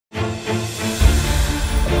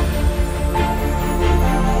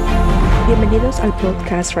Bienvenidos al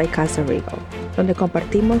podcast RiCAST de RIEGL, donde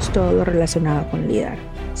compartimos todo lo relacionado con LiDAR.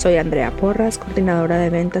 Soy Andrea Porras, coordinadora de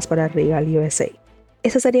ventas para RIEGL USA.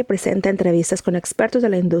 Esta serie presenta entrevistas con expertos de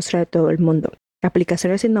la industria de todo el mundo,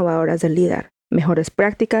 aplicaciones innovadoras del LiDAR, mejores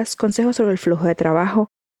prácticas, consejos sobre el flujo de trabajo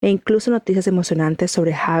e incluso noticias emocionantes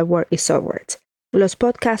sobre hardware y software. Los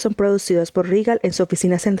podcasts son producidos por RIEGL en su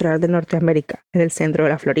oficina central de Norteamérica, en el centro de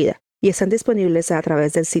la Florida, y están disponibles a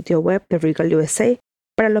través del sitio web de RIEGL USA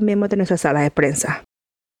para los miembros de nuestra sala de prensa.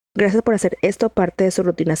 Gracias por hacer esto parte de su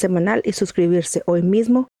rutina semanal y suscribirse hoy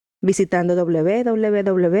mismo visitando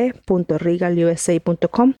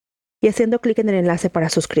www.rieglusa.com y haciendo clic en el enlace para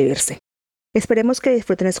suscribirse. Esperemos que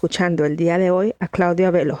disfruten escuchando el día de hoy a Claudio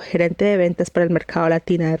Avello, gerente de ventas para el mercado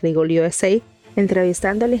latino de RIEGL USA,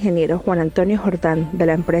 entrevistando al ingeniero Juan Antonio Jordán de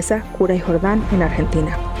la empresa Cura Jordan en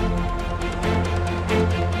Argentina.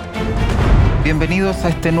 Bienvenidos a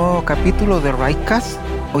este nuevo capítulo de RiCAST.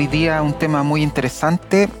 Hoy día un tema muy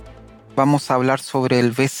interesante. Vamos a hablar sobre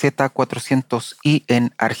el VZ-400i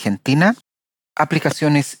en Argentina,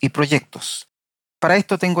 aplicaciones y proyectos. Para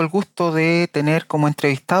esto tengo el gusto de tener como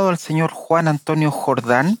entrevistado al señor Juan Antonio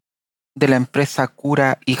Jordán de la empresa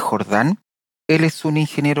Cura Jordan. Él es un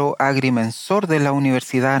ingeniero agrimensor de la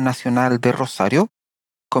Universidad Nacional del Rosario.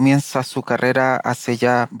 Comienza su carrera hace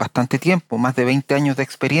ya bastante tiempo, más de 20 años de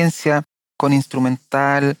experiencia con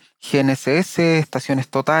instrumental, GNSS, estaciones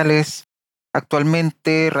totales.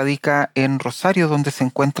 Actualmente radica en Rosario, donde se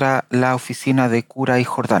encuentra la oficina de Cura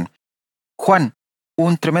Jordan. Juan,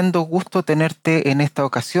 un tremendo gusto tenerte en esta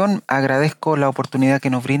ocasión. Agradezco la oportunidad que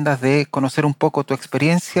nos brindas de conocer un poco tu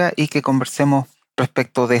experiencia y que conversemos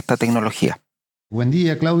respecto de esta tecnología. Buen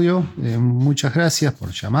día, Claudio. Muchas gracias por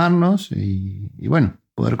llamarnos y bueno,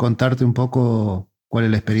 poder contarte un poco cuál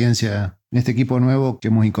es la experiencia en este equipo nuevo que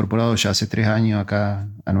hemos incorporado ya hace 3 años acá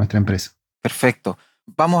a nuestra empresa. Perfecto.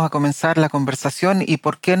 Vamos a comenzar la conversación y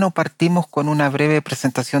 ¿por qué no partimos con una breve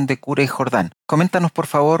presentación de Cura Jordan? Coméntanos, por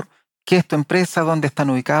favor, qué es tu empresa, dónde están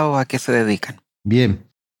ubicados, a qué se dedican. Bien.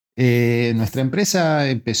 Nuestra empresa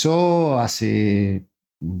empezó hace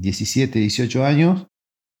 17, 18 años.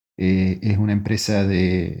 Es una empresa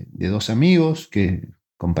de 2 amigos,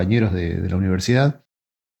 compañeros de la universidad,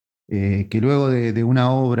 que luego de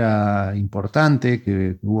una obra importante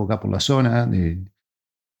que hubo acá por la zona, de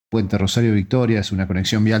Puente Rosario Victoria, es una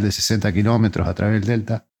conexión vial de 60 kilómetros a través del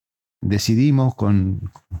Delta, decidimos con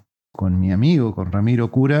mi amigo, con Ramiro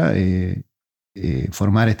Cura,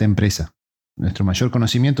 formar esta empresa. Nuestro mayor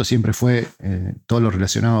conocimiento siempre fue todo lo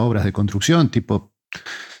relacionado a obras de construcción,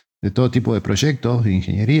 de todo tipo de proyectos de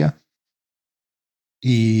ingeniería.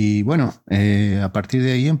 Y bueno, a partir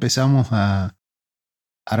de ahí empezamos a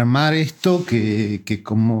armar esto que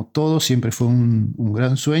como todo siempre fue un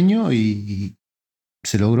gran sueño y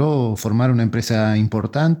se logró formar una empresa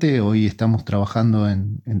importante. Hoy estamos trabajando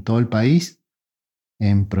en todo el país,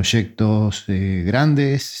 en proyectos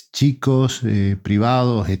grandes, chicos,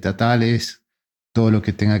 privados, estatales, todo lo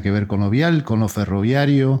que tenga que ver con lo vial, con lo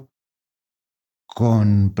ferroviario,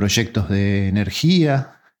 con proyectos de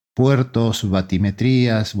energía, puertos,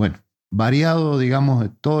 batimetrías, bueno, variado, digamos, de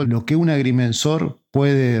todo lo que un agrimensor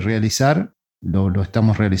puede realizar, lo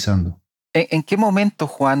estamos realizando. ¿En qué momento,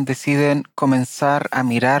 Juan, deciden comenzar a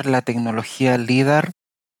mirar la tecnología LiDAR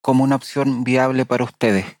como una opción viable para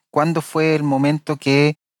ustedes? ¿Cuándo fue el momento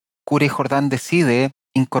que Cura Jordan decide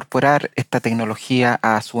incorporar esta tecnología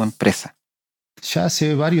a su empresa? Ya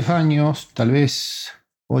hace varios años, tal vez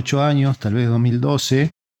 8 años, tal vez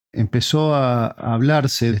 2012, empezó a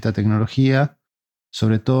hablarse de esta tecnología,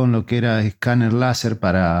 sobre todo en lo que era escáner láser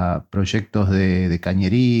para proyectos de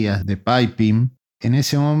cañerías, de piping. En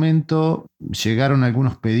ese momento llegaron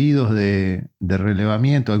algunos pedidos de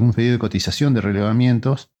relevamiento, algún pedido de cotización de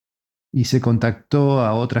relevamientos, y se contactó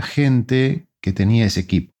a otra gente que tenía ese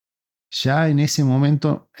equipo. Ya en ese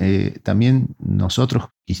momento también nosotros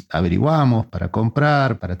averiguamos para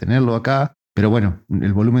comprar, para tenerlo acá, pero bueno,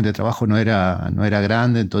 el volumen de trabajo no era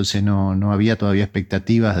grande, entonces no había todavía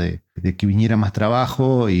expectativas de que viniera más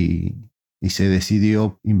trabajo y se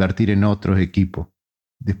decidió invertir en otros equipos.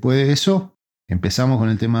 Después de eso empezamos con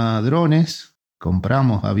el tema drones,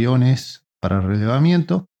 compramos aviones para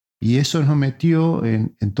relevamiento y eso nos metió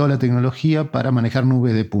en toda la tecnología para manejar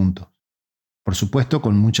nubes de puntos. Por supuesto,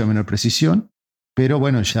 con mucha menor precisión, pero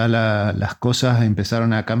bueno, ya las cosas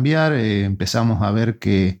empezaron a cambiar. Empezamos a ver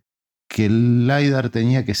que el LiDAR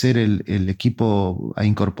tenía que ser el equipo a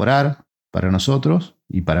incorporar para nosotros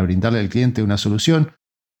y para brindarle al cliente una solución.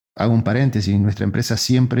 Hago un paréntesis, nuestra empresa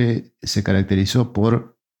siempre se caracterizó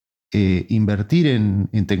por invertir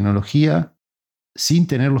en tecnología sin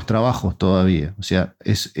tener los trabajos todavía. O sea,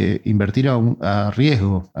 es invertir a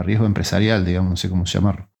riesgo empresarial, digamos, no sé cómo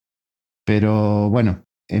llamarlo. Pero bueno,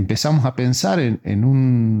 empezamos a pensar en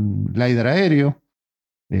un LiDAR aéreo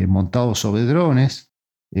montado sobre drones.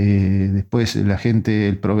 Después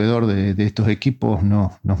el proveedor de estos equipos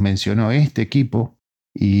nos mencionó este equipo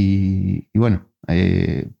y bueno,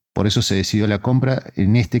 por eso se decidió la compra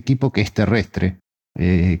en este equipo que es terrestre.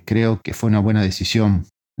 Creo que fue una buena decisión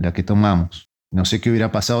la que tomamos. No sé qué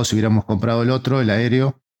hubiera pasado si hubiéramos comprado el otro, el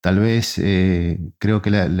aéreo. Tal vez creo que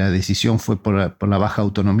la decisión fue por la baja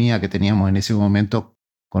autonomía que teníamos en ese momento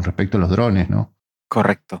con respecto a los drones, ¿no?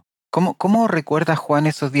 Correcto. ¿Cómo recuerdas, Juan,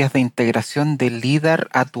 esos días de integración del LiDAR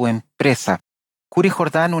a tu empresa? Cura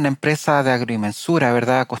Jordan, una empresa de agrimensura,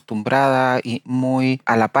 ¿verdad? Acostumbrada y muy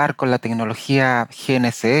a la par con la tecnología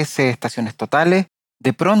GNSS, estaciones totales.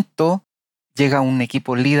 De pronto llega un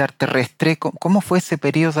equipo LiDAR terrestre. ¿Cómo fue ese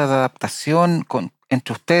periodo de adaptación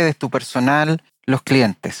entre ustedes, tu personal, los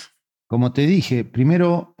clientes? Como te dije,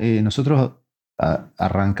 primero nosotros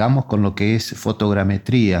arrancamos con lo que es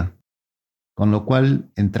fotogrametría, con lo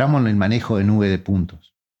cual entramos en el manejo de nube de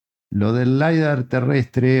puntos. Lo del LiDAR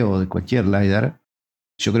terrestre o de cualquier LiDAR,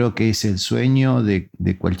 yo creo que es el sueño de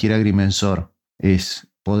cualquier agrimensor. Es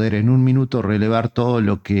poder en un minuto relevar todo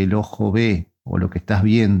lo que el ojo ve o lo que estás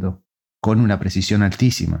viendo con una precisión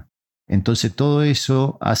altísima. Entonces todo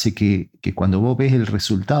eso hace que cuando vos ves el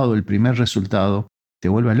resultado, el primer resultado, te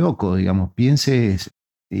vuelva loco, digamos, pienses.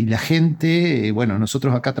 Y la gente, bueno,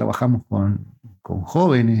 nosotros acá trabajamos con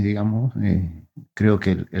jóvenes, digamos, creo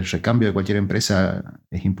que el recambio de cualquier empresa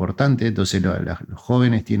es importante, entonces los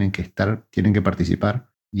jóvenes tienen que participar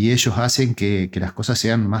y ellos hacen que las cosas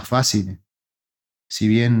sean más fáciles. Si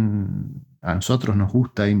bien a nosotros nos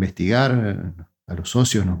gusta investigar, a los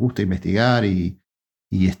socios nos gusta investigar y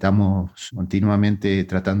estamos continuamente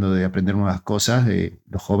tratando de aprender nuevas cosas,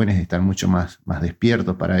 los jóvenes están mucho más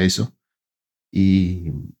despiertos para eso.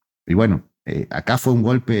 Y bueno, acá fue un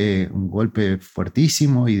golpe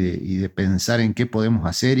fuertísimo y de pensar en qué podemos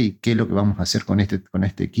hacer y qué es lo que vamos a hacer con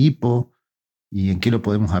este equipo y en qué lo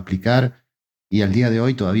podemos aplicar. Y al día de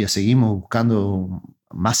hoy todavía seguimos buscando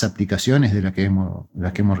más aplicaciones de las que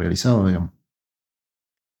hemos realizado, digamos.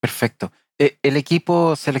 Perfecto. El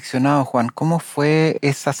equipo seleccionado, Juan, ¿cómo fue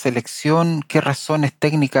esa selección? ¿Qué razones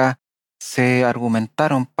técnicas se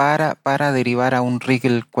argumentaron para derivar a un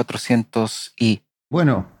RIEGL 400i?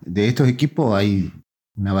 Bueno, de estos equipos hay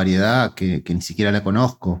una variedad que ni siquiera la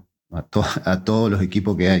conozco, a todos los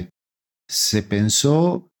equipos que hay. Se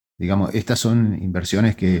pensó, digamos, estas son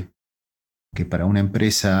inversiones que para una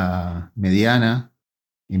empresa mediana,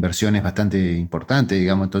 inversiones bastante importantes,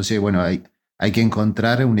 digamos. Entonces, bueno, hay que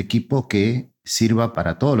encontrar un equipo que sirva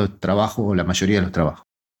para todos los trabajos o la mayoría de los trabajos.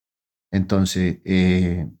 Entonces,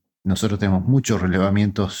 nosotros tenemos muchos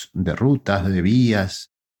relevamientos de rutas, de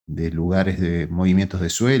vías, de lugares de movimientos de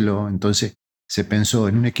suelo. Entonces, se pensó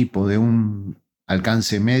en un equipo de un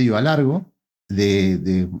alcance medio a largo,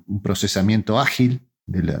 de un procesamiento ágil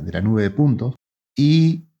de la nube de puntos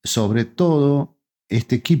y sobre todo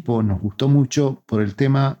este equipo nos gustó mucho por el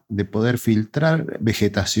tema de poder filtrar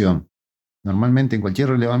vegetación. Normalmente en cualquier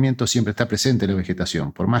relevamiento siempre está presente la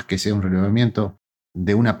vegetación, por más que sea un relevamiento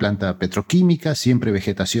de una planta petroquímica, siempre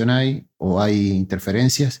vegetación hay o hay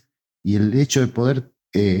interferencias y el hecho de poder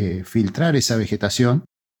filtrar esa vegetación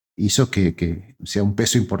hizo que sea un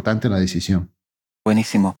peso importante en la decisión.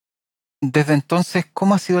 Buenísimo. Desde entonces,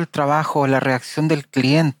 ¿cómo ha sido el trabajo, la reacción del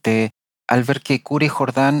cliente al ver que Cura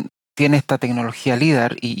Jordan tiene esta tecnología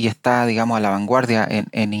LiDAR y está, digamos, a la vanguardia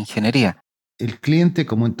en ingeniería? El cliente,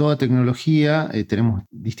 como en toda tecnología, tenemos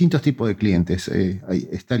distintos tipos de clientes. Ahí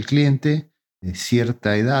está el cliente de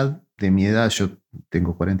cierta edad, de mi edad, yo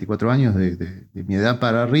tengo 44 años, de mi edad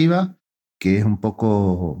para arriba, que es un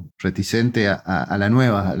poco reticente a las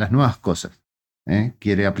nuevas cosas.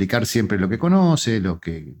 Quiere aplicar siempre lo que conoce, lo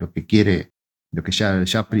que quiere, lo que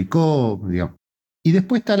ya aplicó, digamos. Y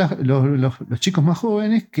después están los chicos más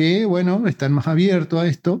jóvenes que, bueno, están más abiertos a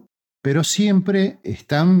esto, pero siempre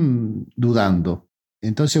están dudando.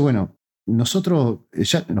 Entonces, bueno, nosotros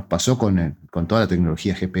ya nos pasó con toda la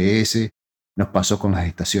tecnología GPS, nos pasó con las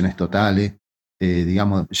estaciones totales,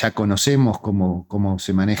 digamos, ya conocemos cómo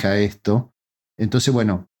se maneja esto. Entonces,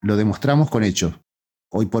 bueno, lo demostramos con hechos.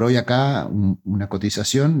 Hoy por hoy acá una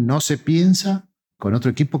cotización no se piensa con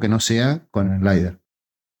otro equipo que no sea con el LiDAR.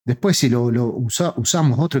 Después, si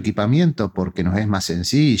usamos otro equipamiento porque nos es más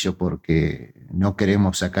sencillo, porque no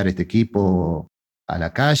queremos sacar este equipo a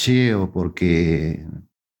la calle o porque,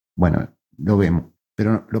 bueno, lo vemos.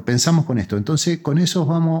 Pero lo pensamos con esto. Entonces, con eso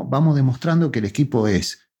vamos demostrando que el equipo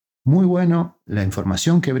es muy bueno, la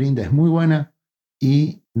información que brinda es muy buena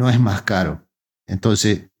y no es más caro.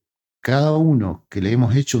 Entonces, cada uno que le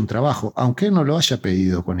hemos hecho un trabajo, aunque él no lo haya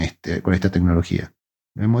pedido con esta tecnología,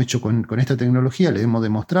 lo hemos hecho con esta tecnología, le hemos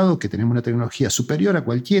demostrado que tenemos una tecnología superior a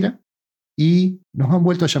cualquiera y nos han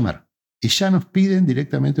vuelto a llamar. Y ya nos piden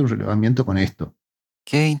directamente un relevamiento con esto.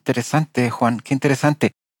 Qué interesante, Juan, qué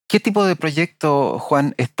interesante. ¿Qué tipo de proyecto,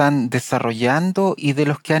 Juan, están desarrollando? Y de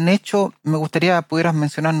los que han hecho, me gustaría pudieras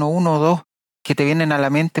mencionarnos uno o dos que te vienen a la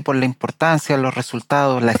mente por la importancia, los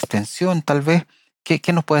resultados, la extensión, tal vez.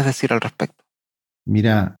 ¿Qué nos puedes decir al respecto?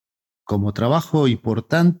 Mira, como trabajo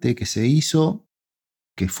importante que se hizo,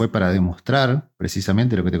 que fue para demostrar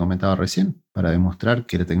precisamente lo que te comentaba recién, para demostrar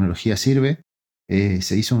que la tecnología sirve,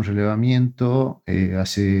 se hizo un relevamiento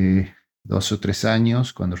hace 2 o 3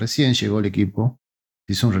 años, cuando recién llegó el equipo.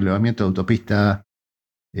 Se hizo un relevamiento de autopista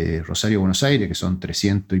Rosario-Buenos Aires, que son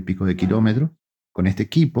 300 y pico de kilómetros. Con este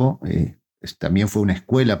equipo también fue una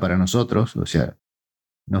escuela para nosotros, o sea,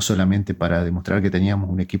 no solamente para demostrar que teníamos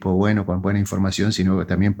un equipo bueno, con buena información, sino que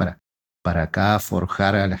también para acá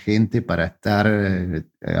forjar a la gente, para estar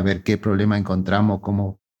a ver qué problema encontramos,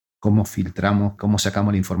 cómo filtramos, cómo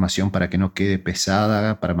sacamos la información para que no quede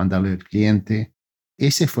pesada, para mandarle al cliente.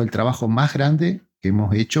 Ese fue el trabajo más grande que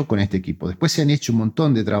hemos hecho con este equipo. Después se han hecho un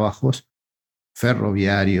montón de trabajos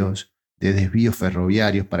ferroviarios, de desvíos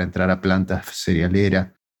ferroviarios para entrar a plantas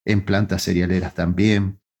cerealeras, en plantas cerealeras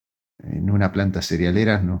también. En una planta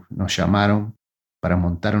cerealera nos llamaron para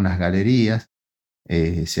montar unas galerías.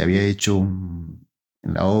 Se había hecho en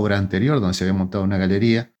la obra anterior, donde se había montado una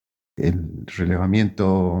galería, el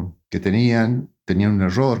relevamiento que tenían un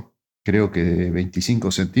error, creo que de 25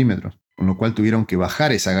 centímetros, con lo cual tuvieron que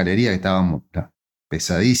bajar esa galería que estaba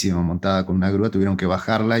pesadísima, montada con una grúa, tuvieron que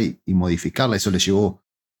bajarla y modificarla. Eso les llevó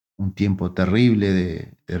un tiempo terrible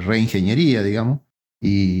de reingeniería, digamos.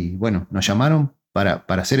 Y bueno, nos llamaron para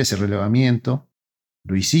hacer ese relevamiento.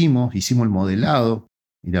 Lo hicimos el modelado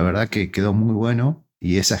y la verdad que quedó muy bueno.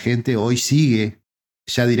 Y esa gente hoy sigue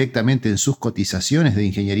ya directamente en sus cotizaciones de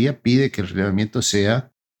ingeniería, pide que el relevamiento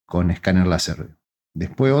sea con escáner láser.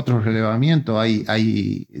 Después otro relevamiento,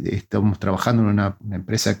 estamos trabajando en una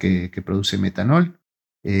empresa que produce metanol.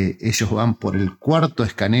 Ellos van por el 4.º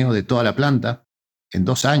escaneo de toda la planta en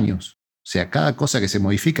 2 años. O sea, cada cosa que se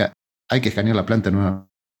modifica hay que escanear la planta nueva.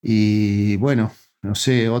 Y bueno, no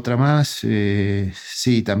sé, otra más.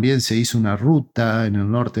 Sí, también se hizo una ruta en el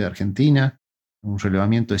norte de Argentina, un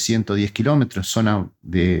relevamiento de 110 kilómetros, zona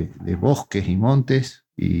de bosques y montes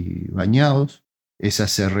y bañados. Esa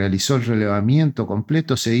se realizó el relevamiento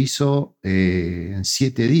completo, se hizo en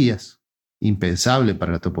 7 días, impensable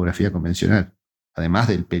para la topografía convencional. Además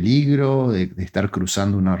del peligro de estar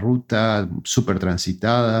cruzando una ruta súper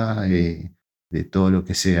transitada, de todo lo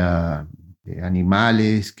que sea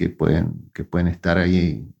animales que pueden estar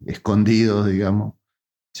ahí escondidos, digamos.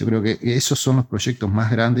 Yo creo que esos son los proyectos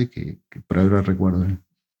más grandes que por ahora recuerdo.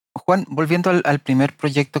 Juan, volviendo al primer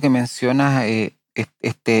proyecto que mencionas, de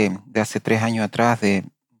hace 3 años atrás, de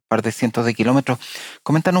un par de cientos de kilómetros,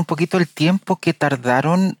 coméntanos un poquito el tiempo que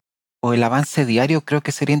tardaron o el avance diario, creo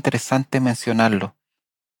que sería interesante mencionarlo.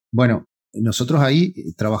 Bueno, nosotros ahí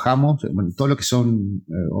trabajamos, todo lo que son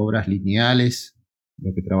obras lineales,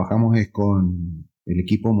 lo que trabajamos es con el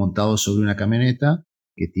equipo montado sobre una camioneta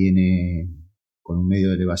que tiene con un medio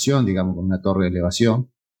de elevación, digamos, con una torre de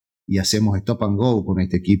elevación, y hacemos stop and go con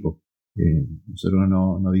este equipo. Nosotros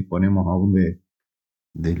no disponemos aún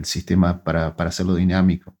del sistema para hacerlo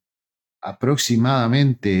dinámico.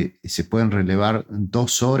 Aproximadamente se pueden relevar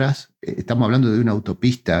 2 horas. Estamos hablando de una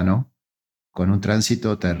autopista, ¿no? Con un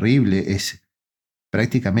tránsito terrible. Es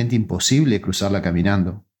prácticamente imposible cruzarla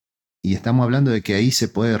caminando. Y estamos hablando de que ahí se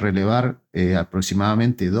puede relevar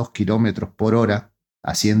aproximadamente 2 kilómetros por hora,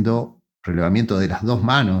 haciendo relevamiento de las 2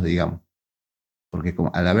 manos, digamos. Porque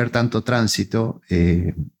al haber tanto tránsito,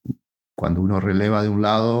 cuando uno releva de un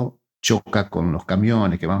lado, choca con los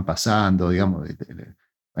camiones que van pasando, digamos.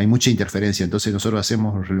 Hay mucha interferencia. Entonces nosotros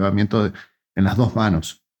hacemos relevamiento en las 2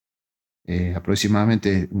 manos.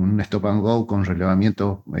 Aproximadamente un stop and go con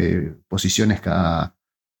relevamiento, posiciones cada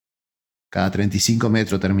 35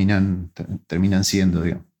 metros terminan siendo,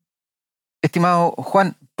 digamos. Estimado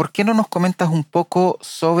Juan, ¿por qué no nos comentas un poco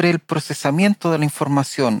sobre el procesamiento de la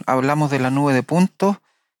información? Hablamos de la nube de puntos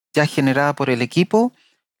ya generada por el equipo,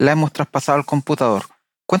 la hemos traspasado al computador.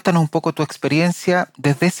 Cuéntanos un poco tu experiencia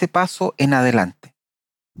desde ese paso en adelante.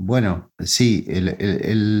 Bueno, sí,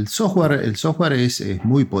 el software es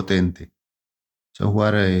muy potente. El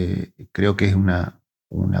software creo que es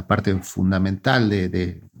una parte fundamental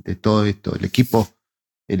de todo esto. El equipo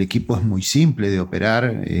es muy simple de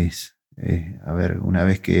operar. A ver, una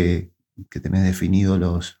vez que tenés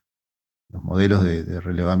definidos los modelos de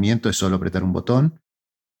relevamiento es solo apretar un botón.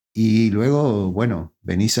 Y luego, bueno,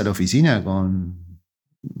 venís a la oficina con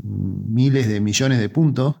miles de millones de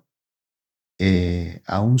puntos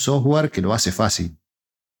a un software que lo hace fácil.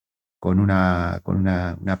 Con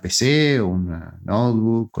una PC o una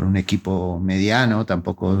notebook, con un equipo mediano,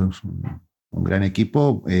 tampoco es un gran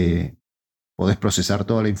equipo, podés procesar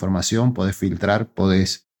toda la información, podés filtrar,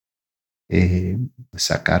 podés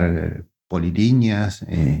sacar polilíneas,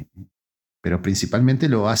 pero principalmente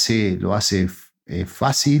lo hace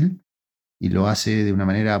fácil y lo hace de una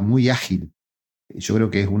manera muy ágil. Yo creo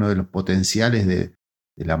que es uno de los potenciales de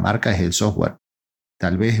la marca, es el software.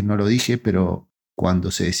 Tal vez no lo dije, pero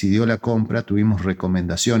cuando se decidió la compra tuvimos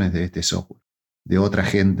recomendaciones de este software, de otra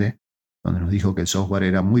gente, donde nos dijo que el software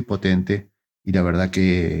era muy potente y la verdad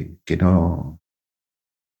que no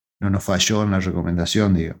nos falló en la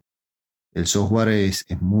recomendación, digamos. El software es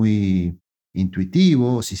muy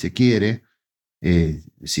intuitivo, si se quiere,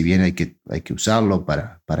 si bien hay que usarlo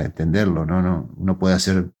para entenderlo, ¿no? Uno puede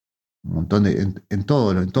hacer un montón en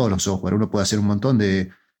todos los software, uno puede hacer un montón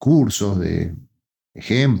de cursos, de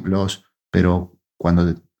ejemplos, pero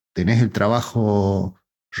cuando tenés el trabajo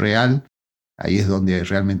real, ahí es donde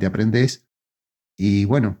realmente aprendés. Y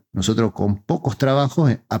bueno, nosotros con pocos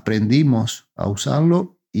trabajos aprendimos a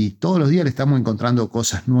usarlo y todos los días le estamos encontrando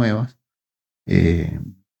cosas nuevas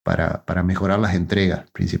para mejorar las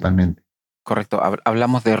entregas principalmente. Correcto,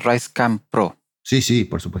 hablamos de RiCAST Pro. Sí,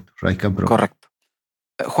 por supuesto, RiCAST Pro. Correcto.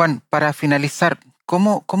 Juan, para finalizar,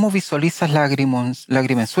 ¿cómo visualizas la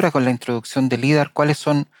agrimensura con la introducción de LiDAR? ¿Cuáles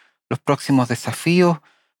son los próximos desafíos?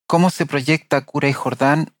 ¿Cómo se proyecta Cura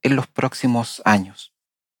Jordan en los próximos años?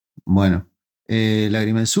 Bueno, la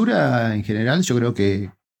agrimensura en general, yo creo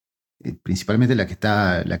que principalmente la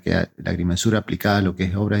agrimensura aplicada a lo que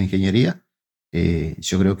es obra de ingeniería,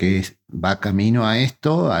 yo creo que va camino a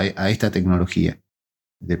esto, a esta tecnología.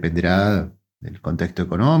 Dependerá del contexto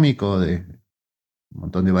económico, de un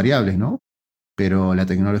montón de variables, ¿no? Pero la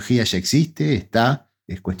tecnología ya existe,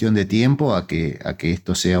 es cuestión de tiempo a que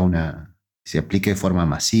esto se aplique de forma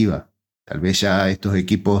masiva. Tal vez ya estos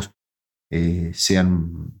equipos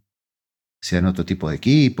sean otro tipo de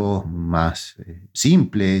equipos, más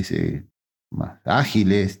simples, más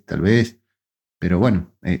ágiles, tal vez. Pero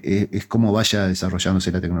bueno, es como vaya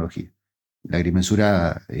desarrollándose la tecnología. La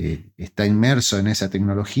agrimensura está inmerso en esa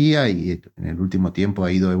tecnología y en el último tiempo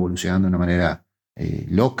ha ido evolucionando de una manera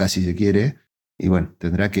loca, si se quiere. Y bueno,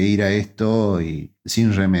 tendrá que ir a esto y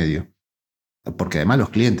sin remedio. Porque además los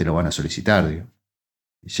clientes lo van a solicitar. Digo.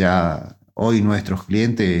 Ya hoy nuestros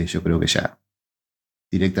clientes, yo creo que ya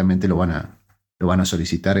directamente lo van a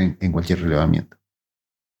solicitar en cualquier relevamiento.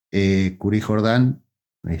 Cura Jordan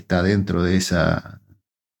está dentro de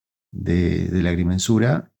la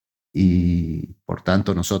agrimensura y por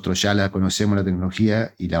tanto nosotros ya la conocemos la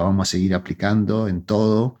tecnología y la vamos a seguir aplicando en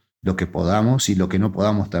todo lo que podamos y lo que no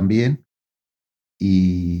podamos también.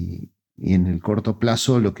 Y en el corto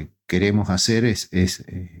plazo lo que queremos hacer es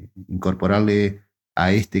incorporarle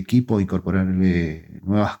a este equipo, incorporarle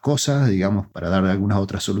nuevas cosas, digamos, para darle algunas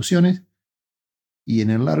otras soluciones. Y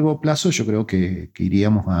en el largo plazo yo creo que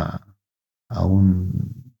iríamos a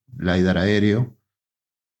un LiDAR aéreo,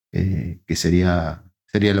 que sería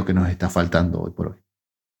lo que nos está faltando hoy por hoy.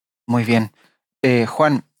 Muy bien.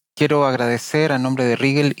 Juan, quiero agradecer a nombre de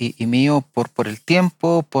RIEGL y mío por el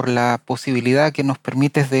tiempo, por la posibilidad que nos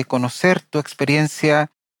permites de conocer tu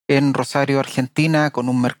experiencia en Rosario, Argentina, con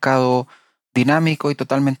un mercado dinámico y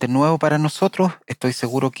totalmente nuevo para nosotros. Estoy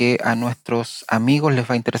seguro que a nuestros amigos les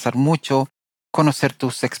va a interesar mucho conocer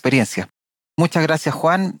tus experiencias. Muchas gracias,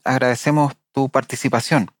 Juan. Agradecemos tu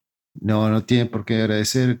participación. No tiene por qué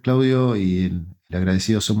agradecer, Claudio, y el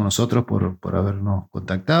agradecido somos nosotros por habernos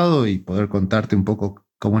contactado y poder contarte un poco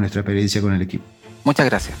cómo es nuestra experiencia con el equipo. Muchas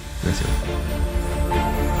gracias. Gracias.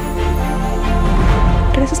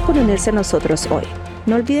 Gracias por unirse a nosotros hoy.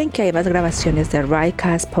 No olviden que hay más grabaciones de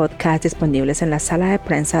RiCAST Podcast disponibles en la sala de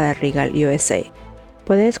prensa de RIEGL USA.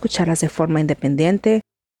 Pueden escucharlas de forma independiente,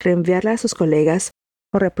 reenviarlas a sus colegas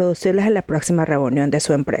o reproducirlas en la próxima reunión de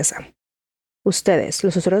su empresa. Ustedes,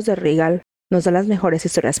 los usuarios de RIEGL, nos dan las mejores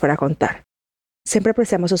historias para contar. Siempre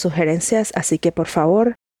apreciamos sus sugerencias, así que por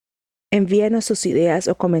favor, envíenos sus ideas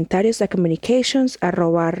o comentarios a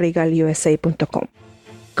communications@riegelusa.com.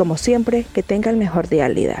 Como siempre, que tenga el mejor día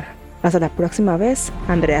al LiDAR. Hasta la próxima vez,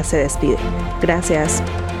 Andrea se despide. Gracias.